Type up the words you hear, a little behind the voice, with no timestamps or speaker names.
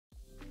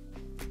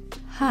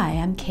Hi,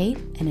 I'm Kate,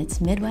 and it's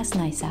Midwest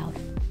Nice Out.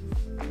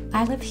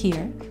 I live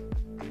here,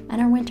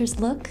 and our winters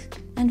look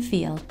and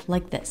feel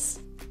like this.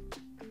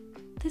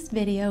 This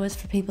video is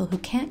for people who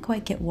can't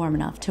quite get warm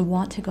enough to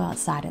want to go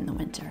outside in the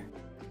winter.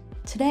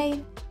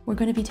 Today, we're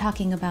going to be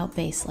talking about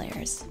base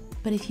layers,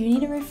 but if you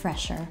need a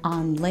refresher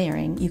on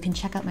layering, you can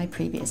check out my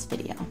previous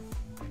video.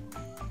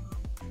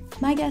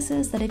 My guess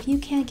is that if you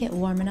can't get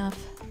warm enough,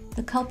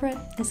 the culprit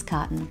is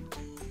cotton.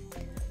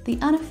 The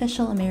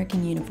unofficial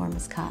American uniform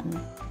is cotton.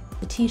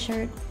 The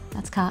t-shirt,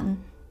 that's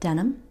cotton.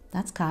 Denim,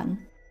 that's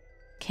cotton.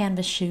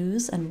 Canvas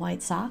shoes and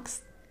white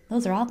socks,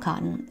 those are all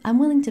cotton. I'm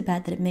willing to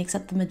bet that it makes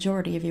up the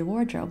majority of your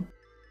wardrobe.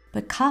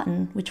 But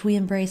cotton, which we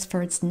embrace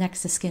for its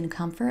next-to-skin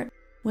comfort,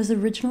 was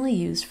originally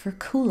used for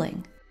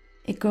cooling.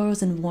 It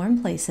grows in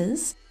warm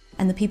places,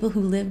 and the people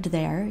who lived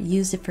there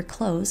used it for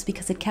clothes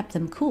because it kept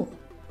them cool.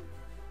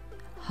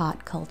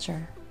 Hot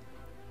culture,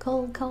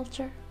 cold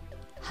culture,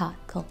 hot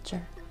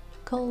culture,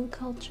 cold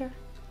culture,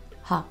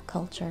 hot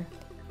culture.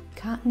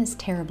 Cotton is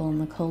terrible in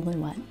the cold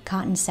and wet.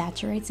 Cotton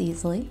saturates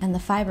easily, and the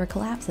fiber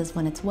collapses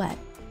when it's wet,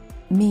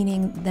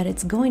 meaning that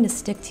it's going to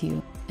stick to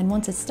you, and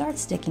once it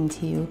starts sticking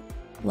to you,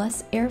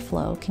 less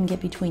airflow can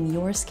get between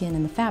your skin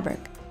and the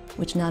fabric,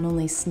 which not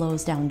only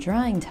slows down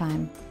drying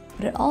time,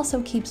 but it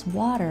also keeps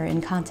water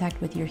in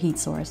contact with your heat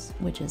source,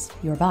 which is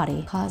your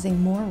body,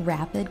 causing more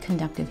rapid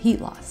conductive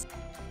heat loss.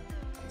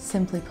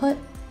 Simply put,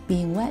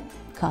 being wet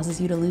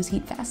causes you to lose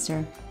heat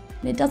faster.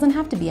 And it doesn't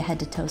have to be a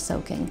head-to-toe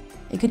soaking.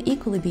 It could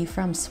equally be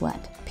from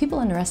sweat. People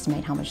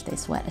underestimate how much they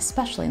sweat,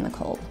 especially in the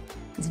cold.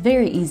 It's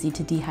very easy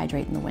to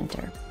dehydrate in the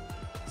winter.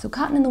 So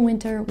cotton in the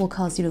winter will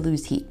cause you to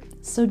lose heat.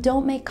 So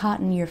don't make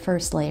cotton your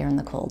first layer in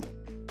the cold.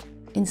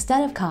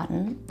 Instead of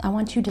cotton, I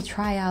want you to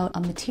try out a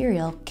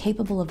material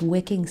capable of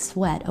wicking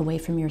sweat away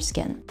from your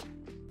skin,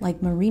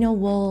 like merino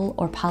wool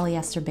or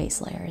polyester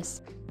base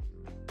layers.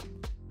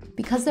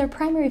 Because their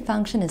primary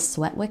function is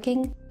sweat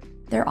wicking,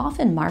 they're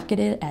often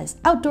marketed as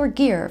outdoor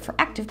gear for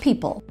active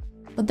people.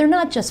 But they're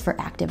not just for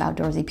active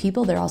outdoorsy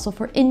people, they're also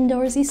for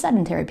indoorsy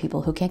sedentary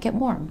people who can't get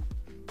warm.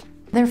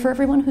 They're for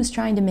everyone who's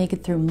trying to make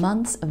it through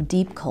months of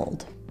deep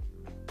cold.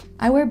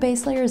 I wear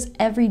base layers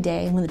every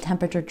day when the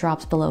temperature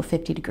drops below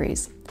 50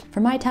 degrees. For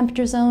my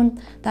temperature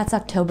zone, that's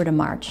October to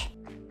March.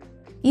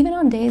 Even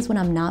on days when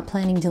I'm not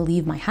planning to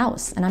leave my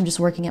house and I'm just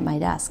working at my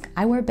desk,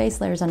 I wear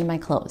base layers under my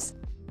clothes.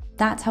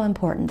 That's how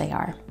important they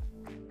are.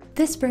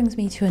 This brings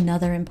me to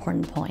another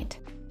important point.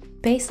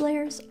 Base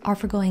layers are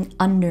for going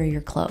under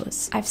your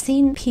clothes. I've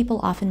seen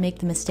people often make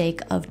the mistake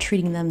of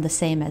treating them the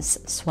same as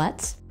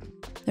sweats.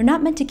 They're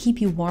not meant to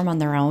keep you warm on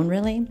their own,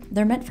 really.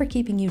 They're meant for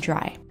keeping you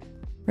dry.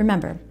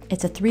 Remember,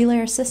 it's a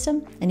 3-layer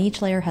system, and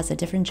each layer has a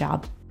different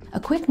job. A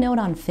quick note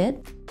on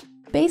fit.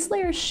 Base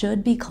layers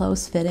should be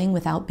close-fitting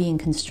without being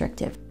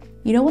constrictive.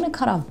 You don't want to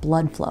cut off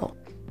blood flow,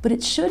 but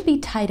it should be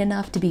tight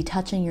enough to be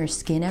touching your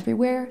skin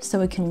everywhere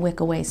so it can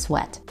wick away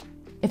sweat.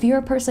 If you're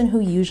a person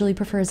who usually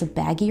prefers a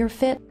baggier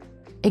fit,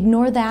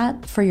 ignore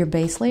that for your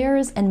base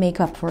layers and make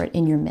up for it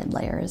in your mid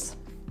layers.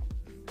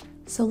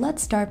 So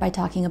let's start by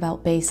talking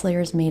about base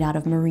layers made out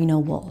of merino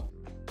wool.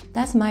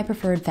 That's my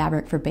preferred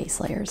fabric for base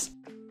layers.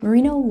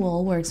 Merino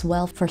wool works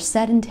well for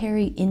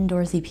sedentary,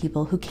 indoorsy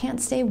people who can't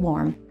stay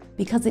warm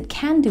because it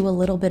can do a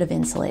little bit of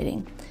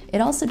insulating. It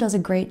also does a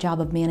great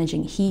job of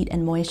managing heat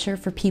and moisture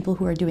for people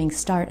who are doing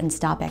start and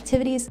stop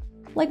activities,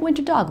 like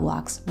winter dog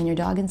walks, when your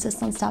dog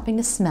insists on stopping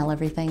to smell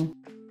everything.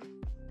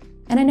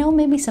 And I know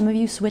maybe some of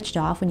you switched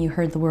off when you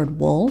heard the word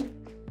wool.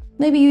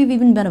 Maybe you've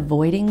even been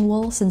avoiding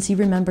wool since you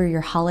remember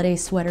your holiday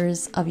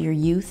sweaters of your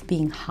youth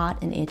being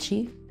hot and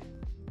itchy.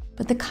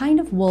 But the kind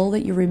of wool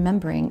that you're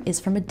remembering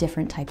is from a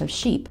different type of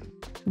sheep.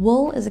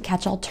 Wool is a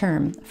catch-all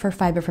term for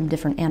fiber from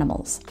different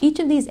animals. Each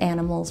of these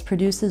animals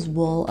produces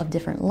wool of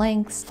different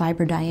lengths,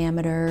 fiber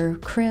diameter,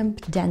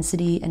 crimp,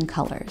 density, and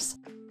colors.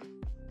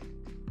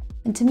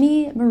 And to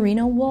me,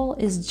 merino wool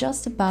is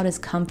just about as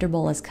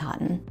comfortable as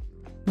cotton.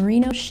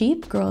 Merino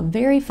sheep grow a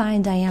very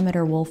fine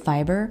diameter wool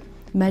fiber,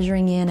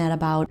 measuring in at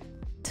about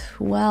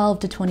 12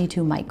 to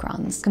 22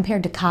 microns,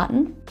 compared to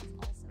cotton,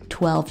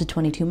 12 to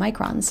 22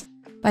 microns.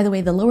 By the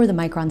way, the lower the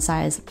micron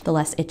size, the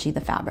less itchy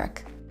the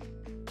fabric.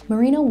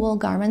 Merino wool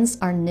garments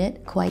are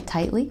knit quite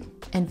tightly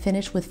and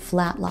finished with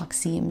flat lock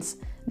seams,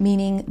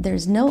 meaning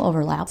there's no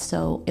overlap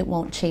so it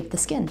won't chafe the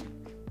skin.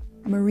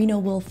 Merino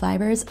wool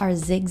fibers are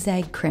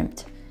zigzag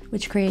crimped,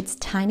 which creates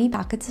tiny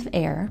pockets of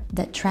air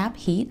that trap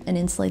heat and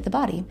insulate the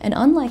body. And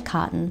unlike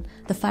cotton,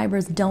 the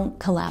fibers don't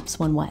collapse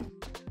when wet.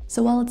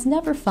 So while it's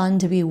never fun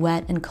to be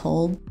wet and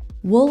cold,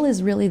 wool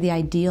is really the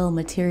ideal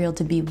material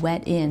to be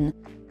wet in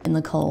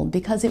the cold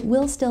because it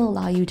will still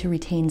allow you to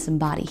retain some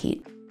body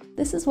heat.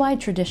 This is why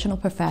traditional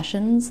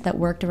professions that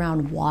worked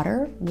around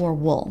water wore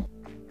wool.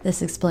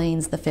 This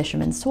explains the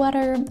fisherman's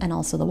sweater and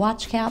also the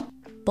watch cap,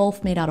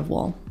 both made out of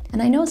wool.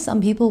 And I know some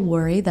people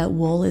worry that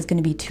wool is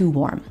going to be too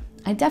warm.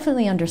 I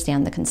definitely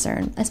understand the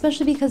concern,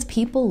 especially because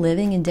people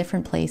living in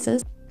different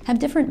places have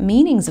different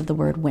meanings of the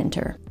word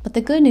winter. But the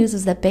good news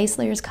is that base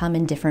layers come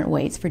in different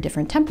weights for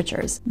different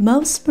temperatures.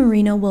 Most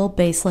merino wool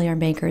base layer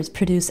makers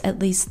produce at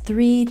least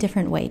 3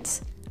 different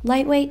weights: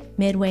 lightweight,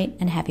 midweight,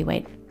 and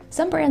heavyweight.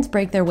 Some brands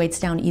break their weights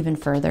down even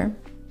further.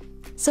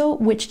 So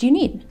which do you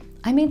need?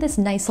 I made this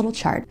nice little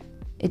chart.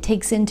 It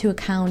takes into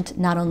account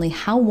not only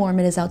how warm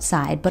it is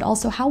outside, but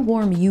also how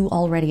warm you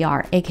already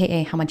are,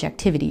 aka how much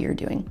activity you're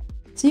doing.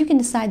 So you can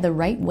decide the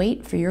right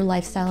weight for your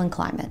lifestyle and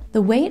climate.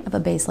 The weight of a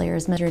base layer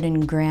is measured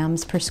in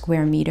grams per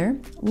square meter,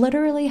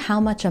 literally how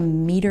much a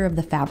meter of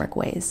the fabric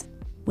weighs,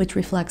 which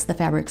reflects the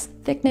fabric's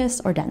thickness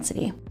or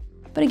density.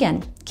 But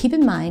again, keep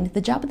in mind,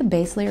 the job of the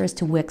base layer is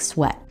to wick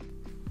sweat.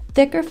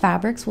 Thicker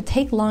fabrics will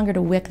take longer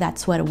to wick that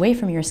sweat away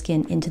from your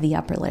skin into the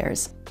upper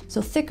layers.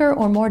 So thicker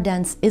or more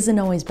dense isn't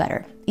always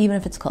better, even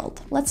if it's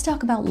cold. Let's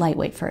talk about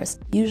lightweight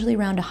first, usually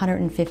around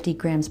 150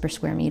 grams per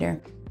square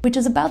meter, which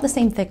is about the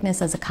same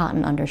thickness as a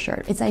cotton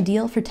undershirt. It's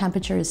ideal for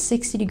temperatures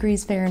 60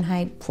 degrees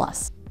Fahrenheit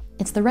plus.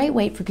 It's the right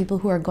weight for people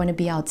who are going to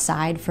be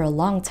outside for a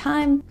long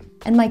time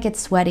and might get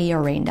sweaty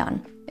or rained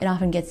on. It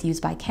often gets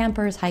used by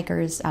campers,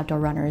 hikers, outdoor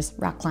runners,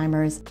 rock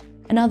climbers,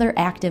 and other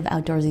active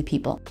outdoorsy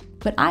people.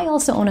 But I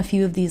also own a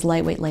few of these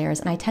lightweight layers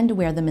and I tend to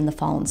wear them in the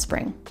fall and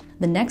spring.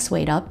 The next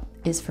weight up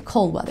is for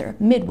cold weather,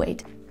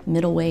 midweight,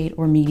 middleweight,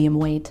 or medium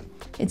weight.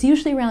 It's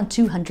usually around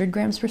 200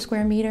 grams per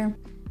square meter.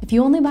 If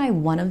you only buy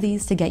one of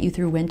these to get you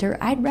through winter,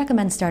 I'd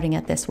recommend starting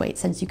at this weight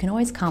since you can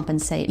always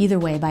compensate either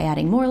way by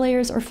adding more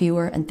layers or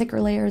fewer and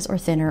thicker layers or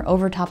thinner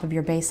over top of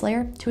your base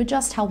layer to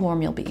adjust how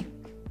warm you'll be.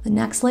 The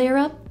next layer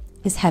up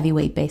is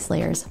heavyweight base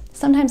layers,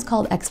 sometimes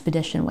called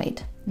expedition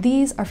weight.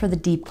 These are for the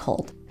deep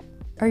cold,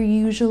 are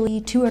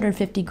usually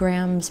 250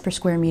 grams per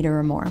square meter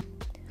or more.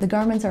 The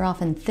garments are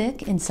often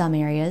thick in some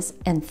areas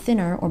and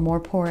thinner or more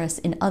porous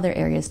in other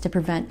areas to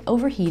prevent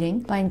overheating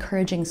by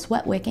encouraging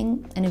sweat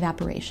wicking and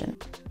evaporation.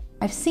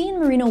 I've seen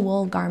merino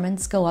wool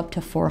garments go up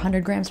to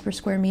 400 grams per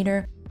square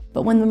meter,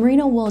 but when the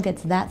merino wool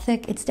gets that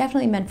thick, it's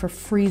definitely meant for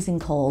freezing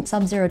cold,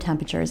 sub-zero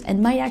temperatures,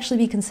 and might actually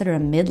be considered a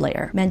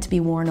mid-layer, meant to be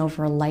worn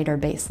over a lighter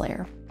base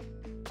layer.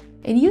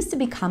 It used to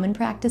be common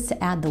practice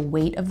to add the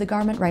weight of the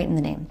garment right in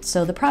the name,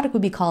 so the product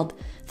would be called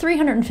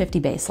 350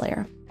 base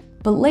layer.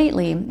 But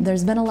lately,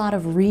 there's been a lot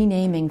of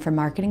renaming for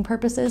marketing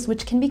purposes,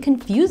 which can be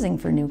confusing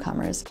for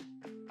newcomers.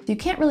 You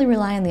can't really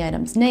rely on the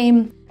item's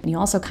name, and you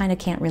also kind of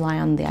can't rely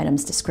on the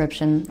item's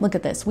description. Look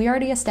at this, we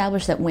already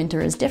established that winter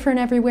is different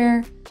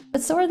everywhere,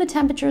 but so are the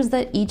temperatures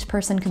that each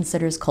person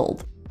considers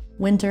cold.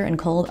 Winter and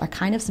cold are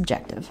kind of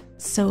subjective.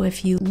 So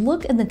if you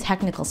look in the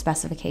technical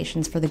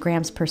specifications for the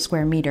grams per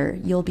square meter,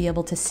 you'll be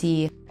able to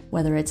see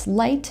whether it's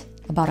light,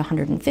 about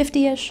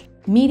 150-ish,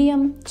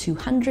 medium,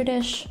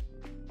 200-ish,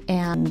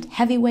 and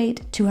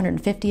heavyweight,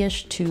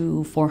 250-ish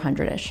to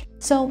 400-ish.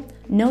 So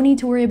no need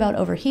to worry about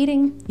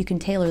overheating. You can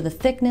tailor the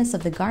thickness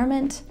of the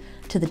garment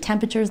to the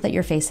temperatures that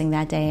you're facing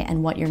that day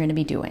and what you're going to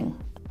be doing.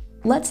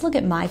 Let's look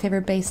at my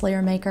favorite base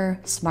layer maker,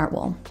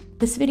 Smartwool.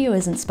 This video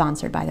isn't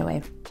sponsored, by the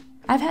way.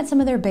 I've had some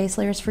of their base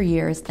layers for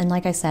years, and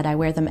like I said, I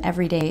wear them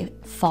every day,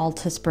 fall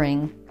to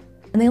spring,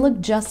 and they look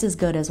just as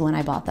good as when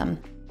I bought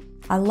them.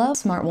 I love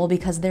Smartwool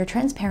because they're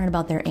transparent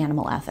about their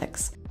animal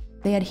ethics.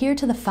 They adhere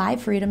to the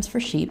 5 freedoms for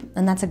sheep,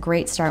 and that's a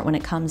great start when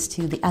it comes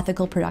to the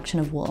ethical production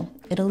of wool.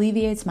 It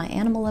alleviates my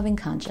animal-loving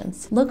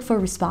conscience. Look for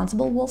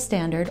Responsible Wool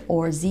Standard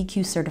or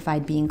ZQ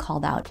certified being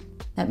called out.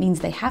 That means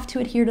they have to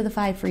adhere to the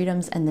 5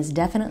 freedoms, and this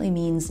definitely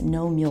means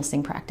no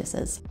mulesing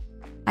practices.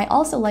 I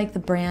also like the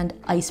brand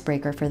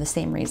Icebreaker for the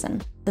same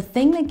reason. The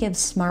thing that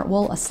gives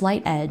Smartwool a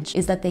slight edge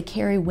is that they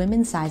carry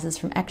women's sizes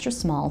from extra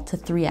small to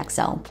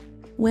 3XL.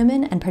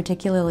 Women, and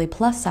particularly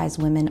plus-size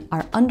women,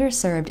 are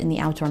underserved in the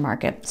outdoor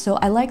market, so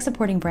I like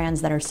supporting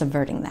brands that are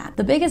subverting that.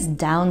 The biggest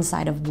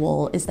downside of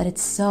wool is that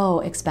it's so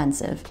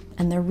expensive,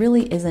 and there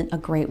really isn't a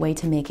great way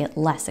to make it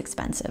less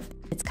expensive.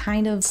 It's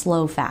kind of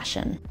slow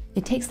fashion.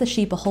 It takes the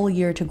sheep a whole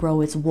year to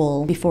grow its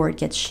wool before it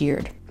gets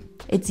sheared.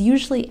 It's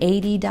usually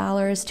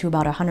 $80 to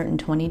about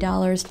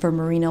 $120 for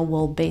merino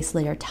wool base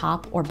layer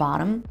top or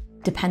bottom,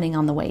 depending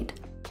on the weight.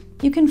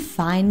 You can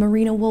find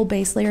merino wool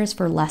base layers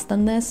for less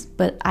than this,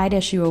 but I'd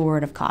issue a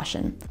word of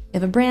caution.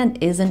 If a brand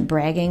isn't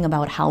bragging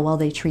about how well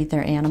they treat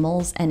their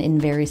animals and in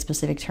very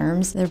specific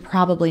terms, they're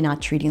probably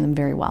not treating them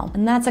very well.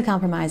 And that's a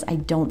compromise I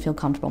don't feel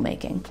comfortable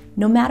making.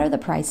 No matter the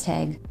price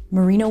tag,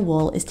 merino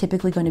wool is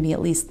typically going to be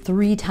at least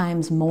 3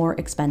 times more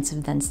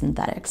expensive than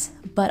synthetics,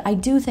 but I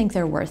do think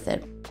they're worth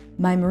it.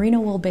 My merino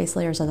wool base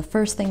layers are the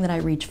first thing that I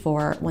reach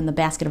for when the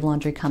basket of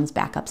laundry comes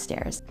back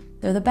upstairs.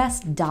 They're the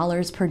best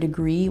dollars per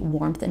degree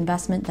warmth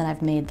investment that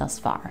I've made thus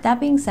far. That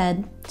being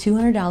said,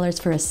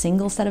 $200 for a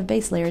single set of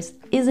base layers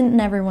isn't in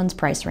everyone's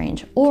price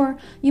range, or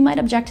you might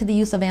object to the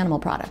use of animal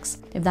products.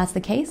 If that's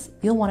the case,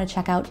 you'll want to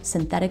check out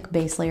synthetic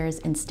base layers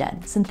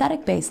instead.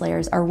 Synthetic base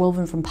layers are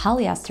woven from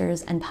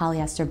polyesters and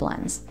polyester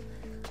blends.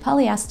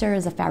 Polyester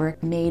is a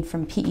fabric made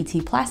from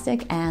PET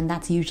plastic, and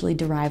that's usually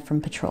derived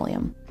from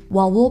petroleum.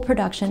 While wool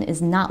production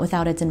is not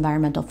without its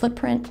environmental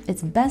footprint,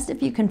 it's best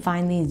if you can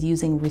find these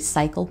using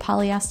recycled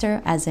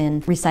polyester, as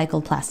in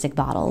recycled plastic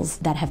bottles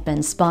that have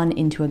been spun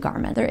into a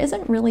garment. There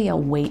isn't really a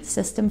weight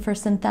system for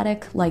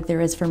synthetic like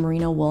there is for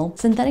merino wool.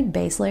 Synthetic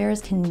base layers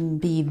can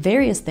be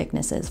various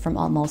thicknesses, from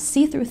almost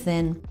see-through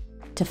thin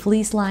to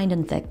fleece-lined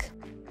and thick.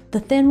 The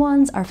thin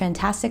ones are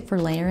fantastic for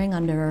layering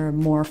under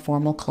more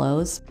formal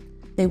clothes.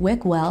 They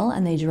wick well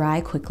and they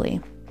dry quickly.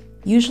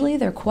 Usually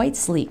they're quite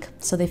sleek,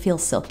 so they feel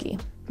silky.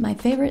 My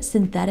favorite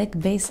synthetic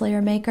base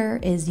layer maker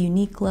is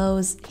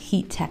Uniqlo's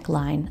HEATTECH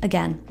line.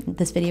 Again,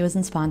 this video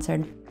isn't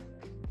sponsored.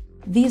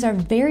 These are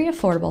very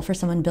affordable for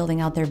someone building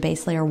out their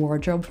base layer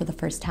wardrobe for the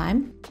first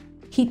time.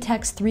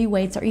 HEATTECH's 3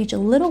 weights are each a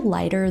little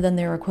lighter than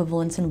their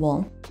equivalents in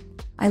wool.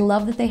 I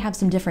love that they have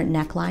some different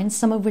necklines,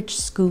 some of which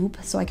scoop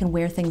so I can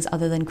wear things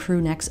other than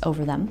crew necks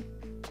over them.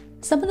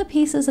 Some of the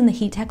pieces in the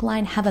HEATTECH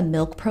line have a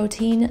milk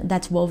protein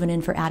that's woven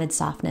in for added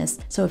softness,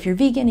 so if you're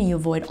vegan and you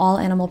avoid all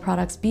animal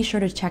products, be sure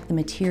to check the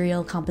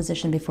material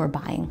composition before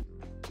buying.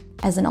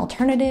 As an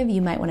alternative,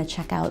 you might want to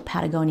check out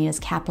Patagonia's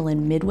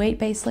Capilin midweight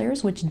base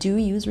layers, which do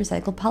use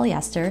recycled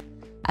polyester,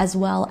 as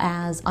well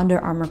as Under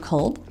Armour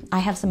Cold. I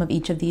have some of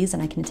each of these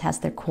and I can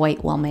attest they're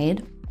quite well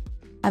made.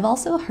 I've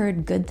also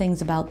heard good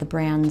things about the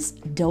brands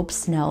Dope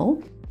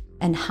Snow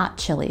and Hot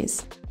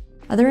Chilies.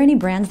 Are there any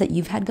brands that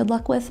you've had good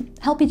luck with?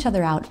 Help each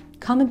other out.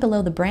 Comment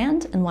below the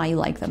brand and why you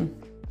like them.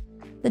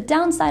 The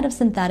downside of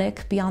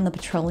synthetic, beyond the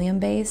petroleum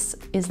base,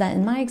 is that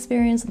in my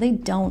experience, they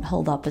don't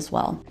hold up as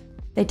well.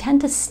 They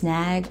tend to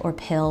snag or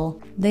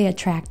pill. They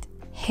attract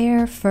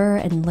hair, fur,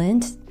 and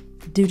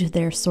lint due to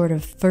their sort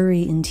of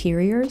furry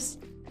interiors.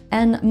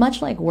 And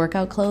much like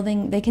workout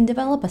clothing, they can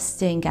develop a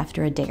stink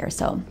after a day or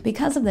so.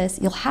 Because of this,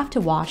 you'll have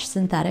to wash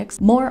synthetics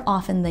more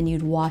often than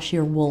you'd wash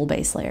your wool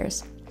base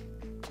layers.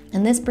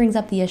 And this brings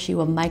up the issue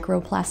of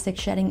microplastic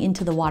shedding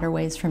into the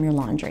waterways from your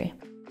laundry.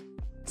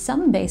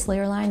 Some base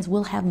layer lines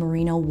will have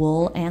merino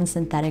wool and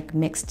synthetic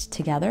mixed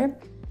together.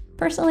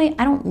 Personally,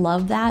 I don't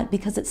love that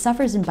because it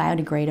suffers in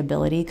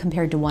biodegradability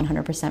compared to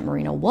 100%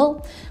 merino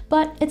wool,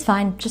 but it's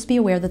fine, just be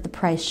aware that the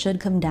price should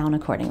come down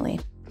accordingly.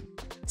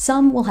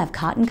 Some will have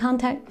cotton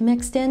content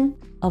mixed in.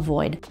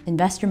 Avoid.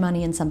 Invest your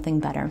money in something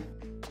better.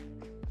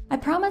 I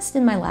promised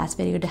in my last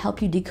video to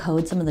help you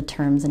decode some of the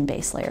terms in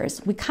base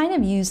layers. We kind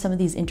of use some of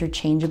these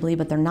interchangeably,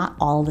 but they're not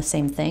all the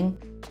same thing.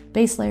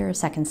 Base layer,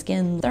 second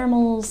skin,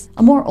 thermals.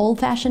 A more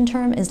old-fashioned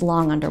term is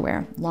long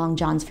underwear. Long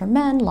johns for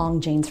men,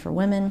 long janes for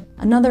women.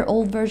 Another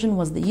old version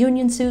was the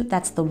union suit.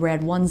 That's the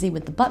red onesie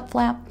with the butt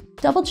flap.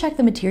 Double check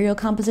the material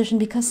composition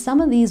because some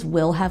of these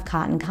will have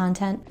cotton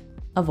content.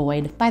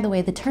 Avoid. By the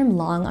way, the term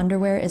long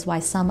underwear is why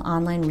some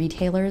online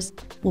retailers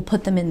will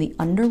put them in the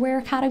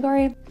underwear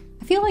category.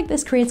 I feel like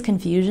this creates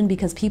confusion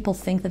because people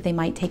think that they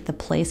might take the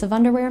place of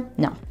underwear.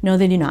 No,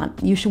 they do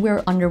not. You should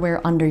wear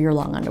underwear under your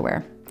long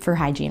underwear for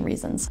hygiene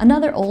reasons.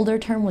 Another older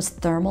term was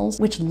thermals,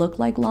 which look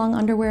like long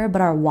underwear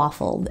but are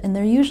waffled, and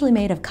they're usually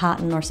made of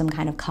cotton or some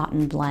kind of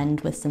cotton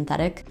blend with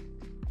synthetic.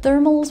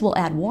 Thermals will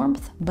add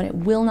warmth, but it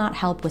will not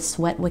help with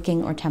sweat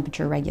wicking or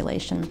temperature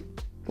regulation.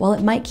 While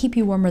it might keep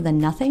you warmer than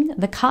nothing,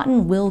 the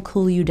cotton will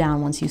cool you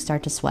down once you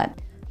start to sweat.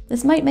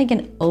 This might make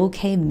an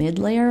okay mid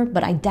layer,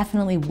 but I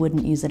definitely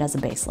wouldn't use it as a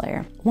base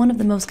layer. One of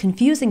the most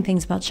confusing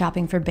things about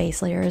shopping for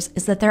base layers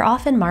is that they're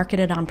often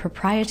marketed on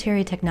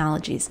proprietary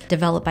technologies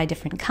developed by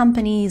different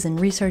companies and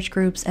research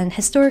groups and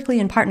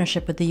historically in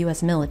partnership with the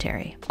US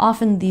military.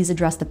 Often these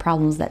address the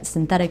problems that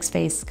synthetics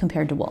face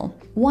compared to wool.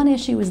 One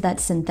issue is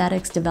that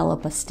synthetics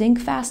develop a stink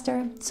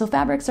faster, so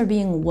fabrics are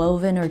being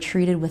woven or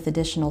treated with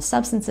additional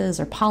substances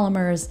or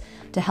polymers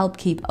to help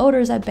keep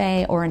odors at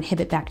bay or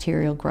inhibit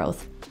bacterial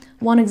growth.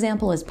 One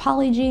example is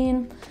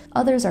Polygiene,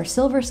 others are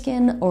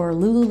Silverskin or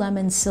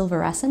Lululemon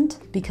Silverescent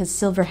because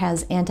silver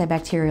has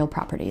antibacterial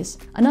properties.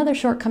 Another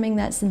shortcoming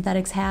that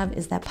synthetics have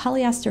is that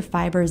polyester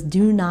fibers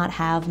do not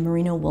have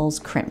merino wool's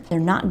crimp. They're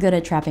not good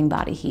at trapping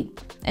body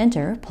heat.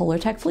 Enter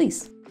Polartec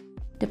fleece.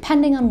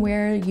 Depending on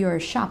where you're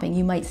shopping,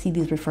 you might see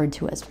these referred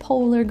to as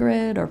Polar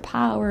Grid or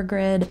Power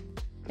Grid.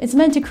 It's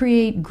meant to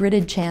create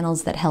gridded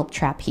channels that help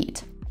trap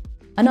heat.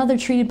 Another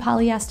treated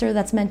polyester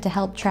that's meant to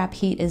help trap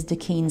heat is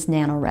Dekene's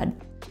Nano Red.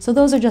 So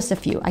those are just a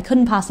few. I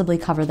couldn't possibly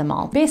cover them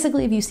all.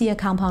 Basically, if you see a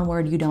compound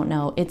word you don't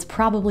know, it's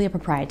probably a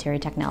proprietary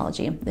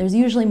technology. There's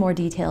usually more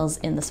details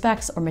in the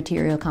specs or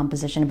material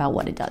composition about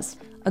what it does.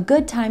 A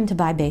good time to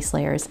buy base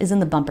layers is in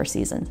the bumper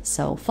season,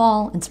 so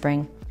fall and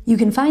spring. You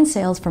can find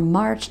sales from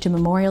March to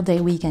Memorial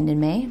Day weekend in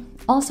May,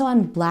 also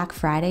on Black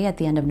Friday at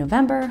the end of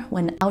November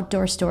when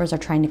outdoor stores are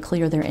trying to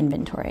clear their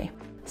inventory.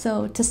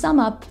 So to sum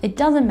up, it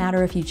doesn't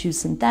matter if you choose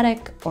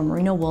synthetic or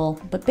merino wool,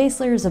 but base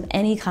layers of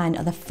any kind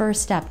are the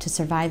first step to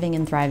surviving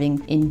and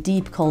thriving in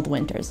deep cold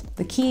winters.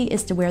 The key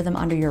is to wear them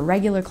under your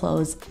regular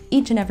clothes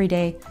each and every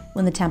day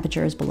when the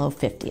temperature is below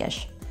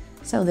 50-ish.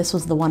 So this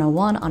was the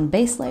 101 on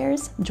base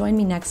layers. Join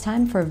me next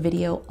time for a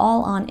video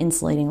all on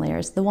insulating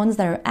layers, the ones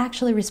that are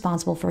actually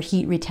responsible for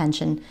heat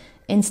retention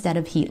instead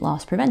of heat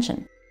loss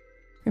prevention.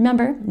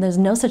 Remember, there's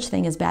no such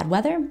thing as bad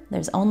weather,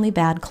 there's only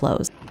bad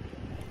clothes.